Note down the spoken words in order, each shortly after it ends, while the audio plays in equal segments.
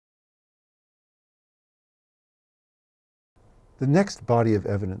The next body of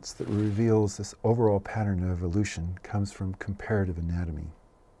evidence that reveals this overall pattern of evolution comes from comparative anatomy.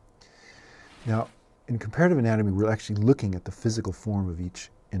 Now, in comparative anatomy, we're actually looking at the physical form of each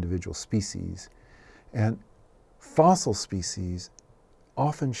individual species, and fossil species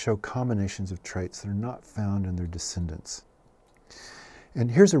often show combinations of traits that are not found in their descendants. And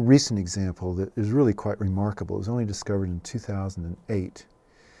here's a recent example that is really quite remarkable. It was only discovered in 2008.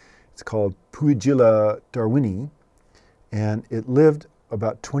 It's called Puigilla darwini, and it lived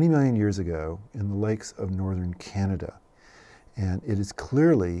about 20 million years ago in the lakes of northern Canada. And it is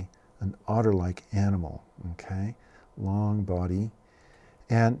clearly an otter-like animal, okay? Long body.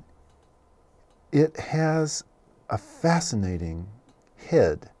 And it has a fascinating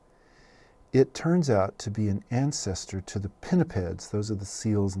head. It turns out to be an ancestor to the pinnipeds. Those are the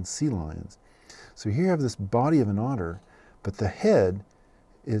seals and sea lions. So here you have this body of an otter, but the head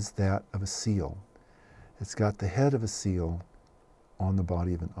is that of a seal. It's got the head of a seal on the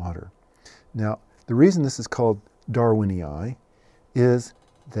body of an otter. Now, the reason this is called Darwinii is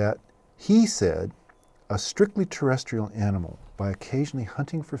that he said a strictly terrestrial animal, by occasionally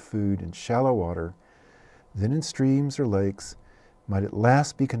hunting for food in shallow water, then in streams or lakes, might at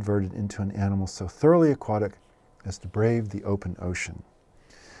last be converted into an animal so thoroughly aquatic as to brave the open ocean.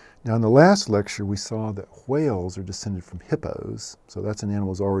 Now, in the last lecture, we saw that whales are descended from hippos, so that's an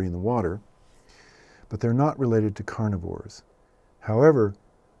animal that's already in the water, but they're not related to carnivores. However,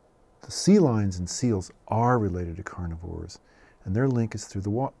 the sea lions and seals are related to carnivores, and their link is through the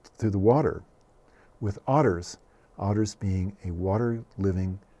water, with otters being a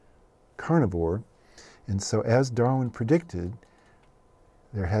water-living carnivore. And so, as Darwin predicted,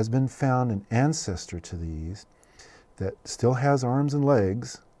 there has been found an ancestor to these that still has arms and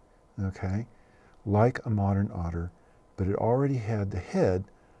legs, okay, like a modern otter, but it already had the head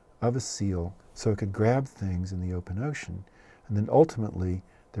of a seal so it could grab things in the open ocean. And then ultimately,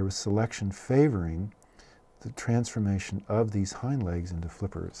 there was selection favoring the transformation of these hind legs into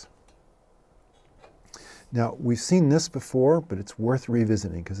flippers. Now, we've seen this before, but it's worth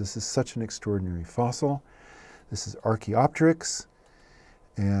revisiting because this is such an extraordinary fossil. This is Archaeopteryx,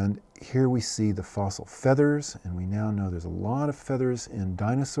 and here we see the fossil feathers, and we now know there's a lot of feathers in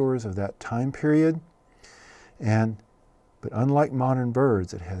dinosaurs of that time period. But unlike modern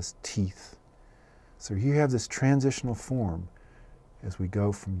birds, it has teeth. So here you have this transitional form as we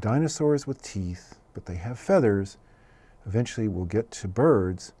go from dinosaurs with teeth, but they have feathers. Eventually we'll get to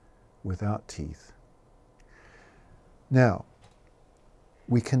birds without teeth. Now,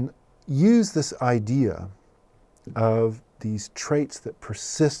 we can use this idea of these traits that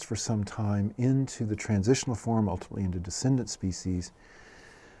persist for some time into the transitional form, ultimately into descendant species,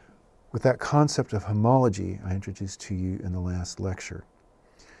 with that concept of homology I introduced to you in the last lecture.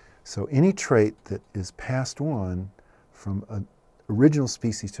 So any trait that is passed on from an original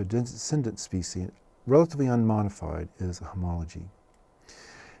species to a descendant species, relatively unmodified, is a homology.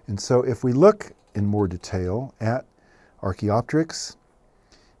 And so if we look in more detail at Archaeopteryx,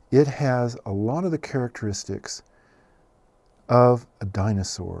 it has a lot of the characteristics of a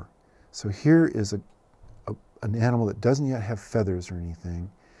dinosaur. So here is an animal that doesn't yet have feathers or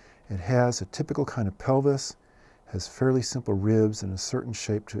anything. It has a typical kind of pelvis, has fairly simple ribs and a certain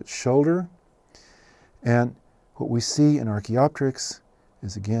shape to its shoulder. And what we see in Archaeopteryx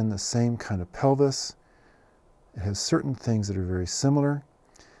is again the same kind of pelvis. It has certain things that are very similar.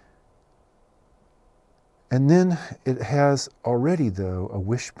 And then it has already, though, a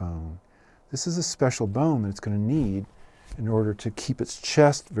wishbone. This is a special bone that it's going to need in order to keep its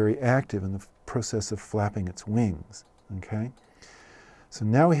chest very active in the process of flapping its wings, okay? So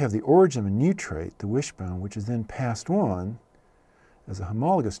now we have the origin of a new trait, the wishbone, which is then passed on as a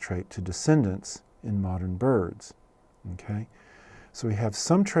homologous trait to descendants in modern birds, okay? So we have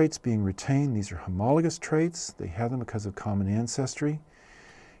some traits being retained. These are homologous traits. They have them because of common ancestry.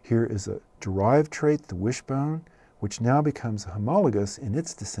 Here is a derived trait, the wishbone, which now becomes homologous in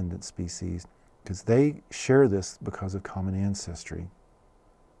its descendant species because they share this because of common ancestry.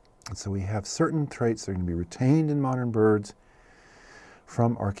 And so we have certain traits that are going to be retained in modern birds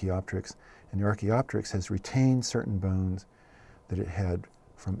from Archaeopteryx, and the Archaeopteryx has retained certain bones that it had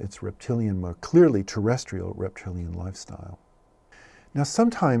from its reptilian, more clearly terrestrial reptilian lifestyle. Now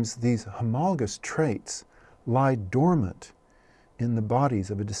sometimes these homologous traits lie dormant in the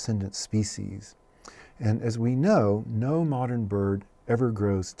bodies of a descendant species. And as we know, no modern bird ever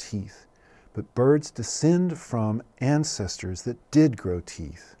grows teeth, but birds descend from ancestors that did grow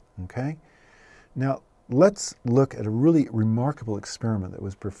teeth, okay? Now, let's look at a really remarkable experiment that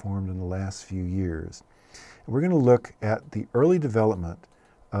was performed in the last few years. And we're going to look at the early development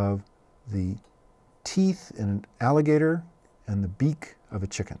of the teeth in an alligator and the beak of a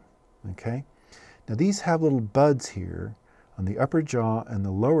chicken. Okay? Now these have little buds here on the upper jaw and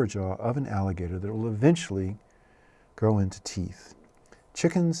the lower jaw of an alligator that will eventually grow into teeth.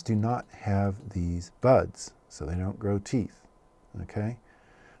 Chickens do not have these buds, so they don't grow teeth. Okay?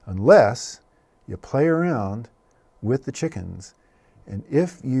 Unless you play around with the chickens, and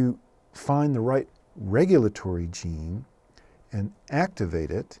if you find the right regulatory gene and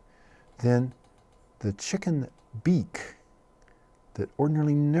activate it, then the chicken beak that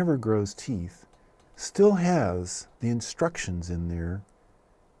ordinarily never grows teeth still has the instructions in there,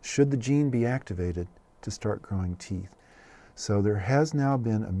 should the gene be activated, to start growing teeth. So there has now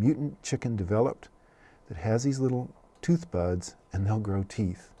been a mutant chicken developed that has these little tooth buds, and they'll grow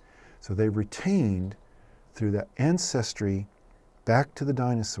teeth. So they've retained, through that ancestry back to the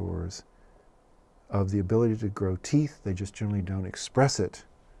dinosaurs, of the ability to grow teeth. They just generally don't express it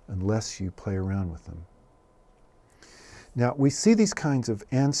unless you play around with them. Now, we see these kinds of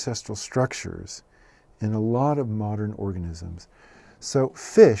ancestral structures in a lot of modern organisms. So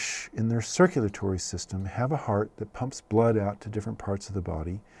fish, in their circulatory system, have a heart that pumps blood out to different parts of the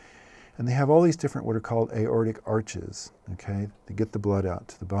body, and they have all these different what are called aortic arches, okay, to get the blood out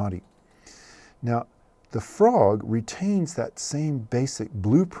to the body. Now, the frog retains that same basic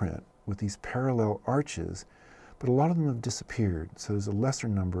blueprint with these parallel arches, but a lot of them have disappeared, so there's a lesser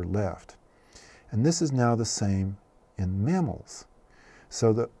number left. And this is now the same in mammals.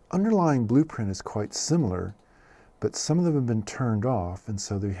 So the underlying blueprint is quite similar, but some of them have been turned off, and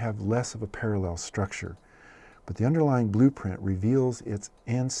so they have less of a parallel structure. But the underlying blueprint reveals its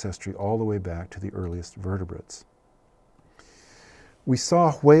ancestry all the way back to the earliest vertebrates. We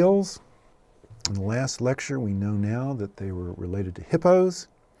saw whales in the last lecture. We know now that they were related to hippos.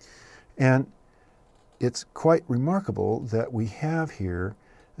 And it's quite remarkable that we have here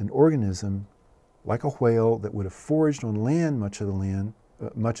an organism like a whale that would have foraged on land much of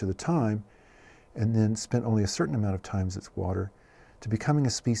the time, and then spent only a certain amount of time in its water, to becoming a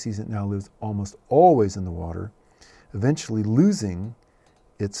species that now lives almost always in the water, eventually losing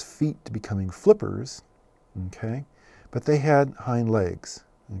its feet to becoming flippers, okay? But they had hind legs,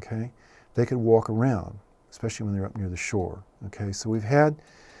 okay? They could walk around, especially when they're up near the shore, okay? So we've had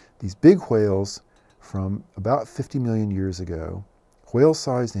these big whales from about 50 million years ago,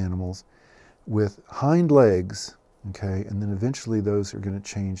 whale-sized animals with hind legs, okay, and then eventually those are going to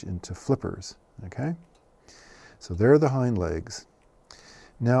change into flippers, okay? So there are the hind legs.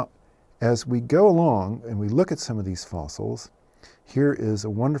 Now, as we go along and we look at some of these fossils, here is a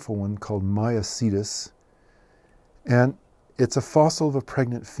wonderful one called Myocetus, and it's a fossil of a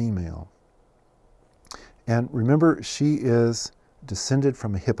pregnant female. And remember, she is descended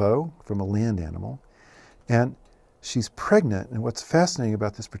from a hippo, from a land animal, and she's pregnant. And what's fascinating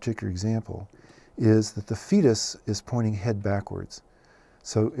about this particular example is that the fetus is pointing head backwards.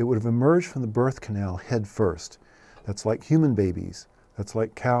 So it would have emerged from the birth canal head first. That's like human babies. That's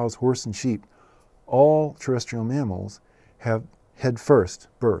like cows, horse, and sheep. All terrestrial mammals have head first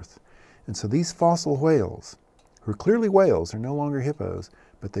birth. And so these fossil whales, who are clearly whales, are no longer hippos,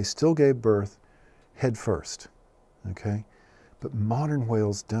 but they still gave birth head first, okay? But modern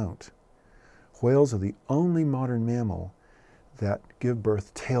whales don't. Whales are the only modern mammal that give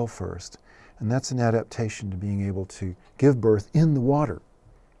birth tail first, and that's an adaptation to being able to give birth in the water,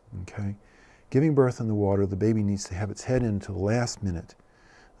 okay? Giving birth in the water, the baby needs to have its head in until the last minute,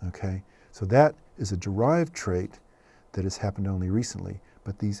 okay? So that is a derived trait that has happened only recently,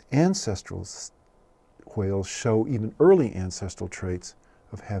 but these ancestral whales show even early ancestral traits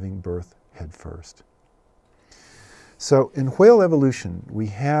of having birth head first. So in whale evolution, we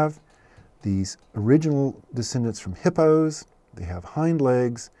have these original descendants from hippos. They have hind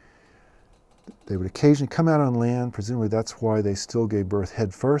legs. They would occasionally come out on land. Presumably that's why they still gave birth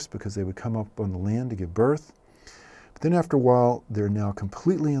head first, because they would come up on the land to give birth. But then after a while, they're now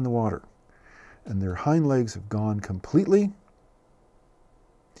completely in the water, and their hind legs have gone completely,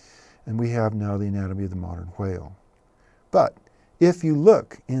 and we have now the anatomy of the modern whale. But if you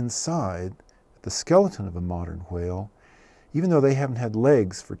look inside the skeleton of a modern whale, even though they haven't had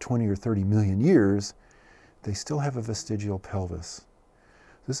legs for 20 or 30 million years, they still have a vestigial pelvis.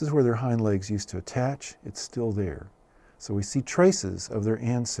 This is where their hind legs used to attach. It's still there. So we see traces of their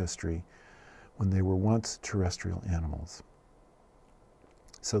ancestry when they were once terrestrial animals.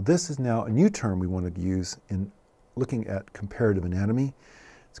 So this is now a new term we want to use in looking at comparative anatomy.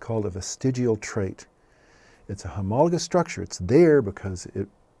 It's called a vestigial trait. It's a homologous structure. It's there because it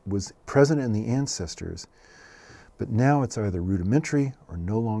was present in the ancestors, but now it's either rudimentary or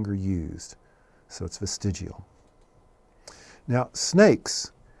no longer used, so it's vestigial. Now,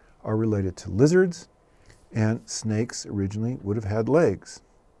 snakes are related to lizards, And snakes originally would have had legs,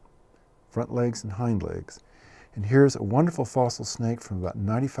 front legs and hind legs. And here's a wonderful fossil snake from about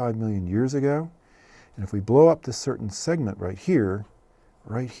 95 million years ago. And if we blow up this certain segment right here,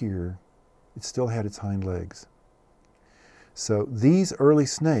 it still had its hind legs. So these early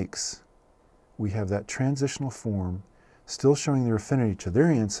snakes, we have that transitional form still showing their affinity to their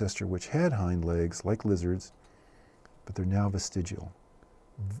ancestor, which had hind legs like lizards, but they're now vestigial,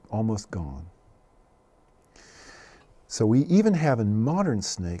 almost gone. So we even have in modern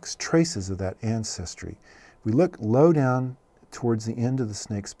snakes traces of that ancestry. If we look low down towards the end of the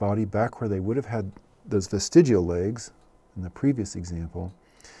snake's body, back where they would have had those vestigial legs in the previous example,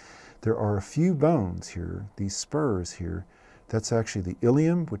 there are a few bones here, these spurs here. That's actually the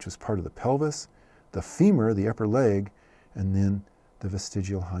ilium, which was part of the pelvis, the femur, the upper leg, and then the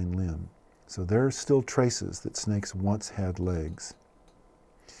vestigial hind limb. So there are still traces that snakes once had legs.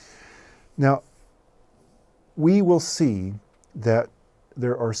 Now, we will see that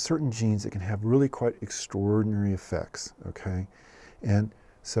there are certain genes that can have really quite extraordinary effects, okay? And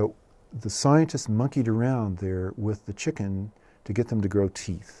so the scientists monkeyed around there with the chicken to get them to grow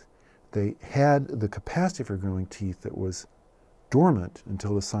teeth. They had the capacity for growing teeth that was dormant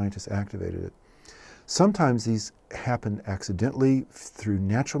until the scientists activated it. Sometimes these happen accidentally through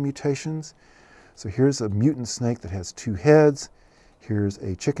natural mutations. So here's a mutant snake that has 2 heads. Here's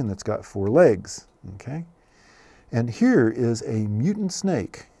a chicken that's got 4 legs, okay? And here is a mutant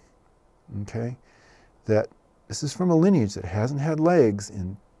snake, okay, that this is from a lineage that hasn't had legs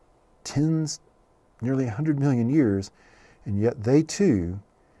in nearly 100 million years, and yet they too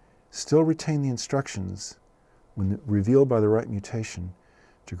still retain the instructions, when revealed by the right mutation,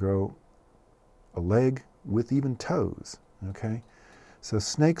 to grow a leg with even toes, okay? So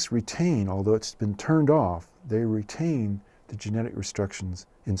snakes retain, although it's been turned off, they retain the genetic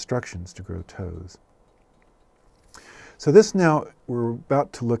instructions to grow toes. So this now, we're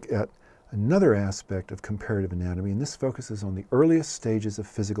about to look at another aspect of comparative anatomy, and this focuses on the earliest stages of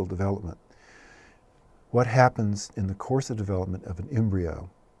physical development. What happens in the course of development of an embryo.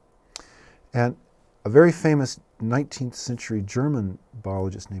 And a very famous 19th century German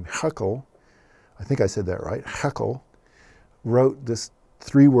biologist named Haeckel, I think I said that right, Haeckel, wrote this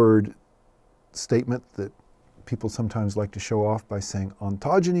 3-word statement that people sometimes like to show off by saying,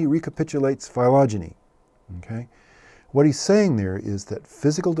 ontogeny recapitulates phylogeny, okay? What he's saying there is that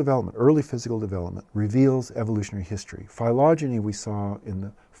physical development, early physical development, reveals evolutionary history. Phylogeny we saw in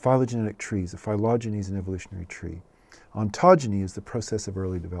the phylogenetic trees. The phylogeny is an evolutionary tree. Ontogeny is the process of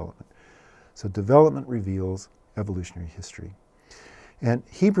early development. So development reveals evolutionary history. And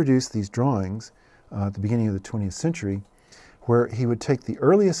he produced these drawings at the beginning of the 20th century where he would take the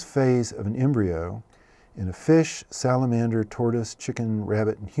earliest phase of an embryo in a fish, salamander, tortoise, chicken,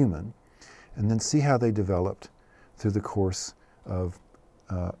 rabbit, and human, and then see how they developed through the course of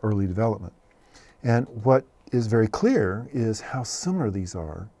early development. And what is very clear is how similar these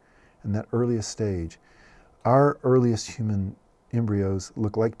are in that earliest stage. Our earliest human embryos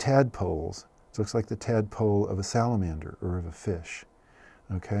look like tadpoles. It looks like the tadpole of a salamander or of a fish,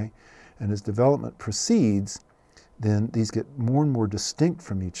 okay? And as development proceeds, then these get more and more distinct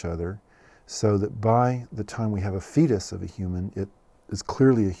from each other, so that by the time we have a fetus of a human, it is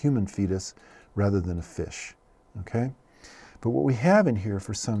clearly a human fetus rather than a fish. Okay? But what we have in here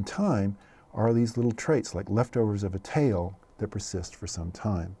for some time are these little traits, like leftovers of a tail, that persist for some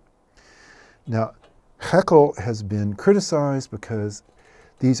time. Now, Haeckel has been criticized because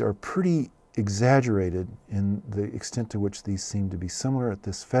these are pretty exaggerated in the extent to which these seem to be similar at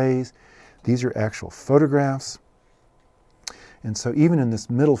this phase. These are actual photographs. And so even in this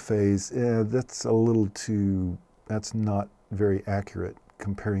middle phase, that's not very accurate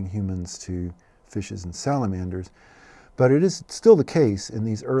comparing humans to fishes and salamanders, but it is still the case in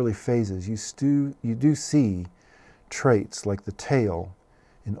these early phases. You do see traits like the tail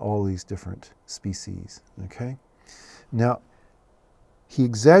in all these different species, okay? Now, he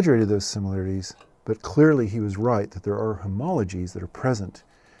exaggerated those similarities, but clearly he was right that there are homologies that are present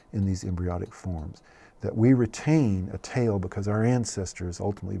in these embryonic forms, that we retain a tail because our ancestors,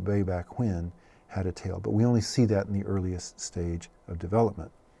 ultimately way back when, had a tail, but we only see that in the earliest stage of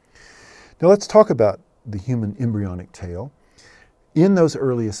development. Now let's talk about the human embryonic tail. In those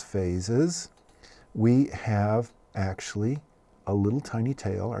earliest phases, we have actually a little tiny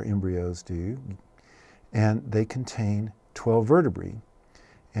tail, our embryos do, and they contain 12 vertebrae.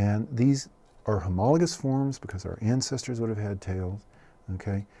 And these are homologous forms because our ancestors would have had tails,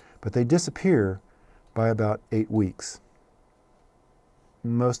 okay? But they disappear by about 8 weeks,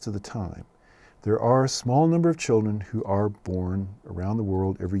 most of the time. There are a small number of children who are born around the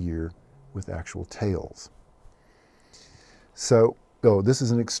world every year with actual tails, So, this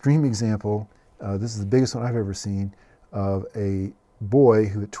is an extreme example. This is the biggest one I've ever seen of a boy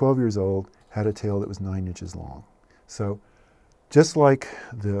who at 12 years old had a tail that was 9 inches long. So just like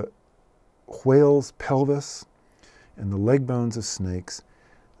the whale's pelvis and the leg bones of snakes,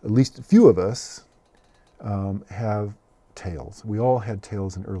 at least a few of us have tails. We all had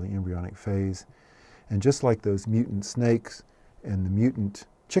tails in early embryonic phase. And just like those mutant snakes and the mutant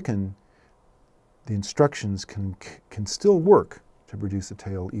chicken, the instructions can still work to produce a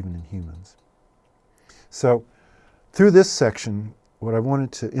tail even in humans. So through this section, what I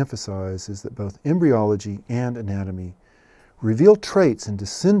wanted to emphasize is that both embryology and anatomy reveal traits in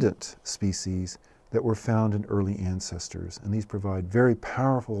descendant species that were found in early ancestors, and these provide very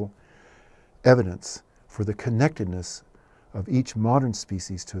powerful evidence for the connectedness of each modern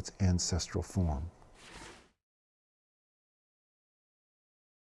species to its ancestral form.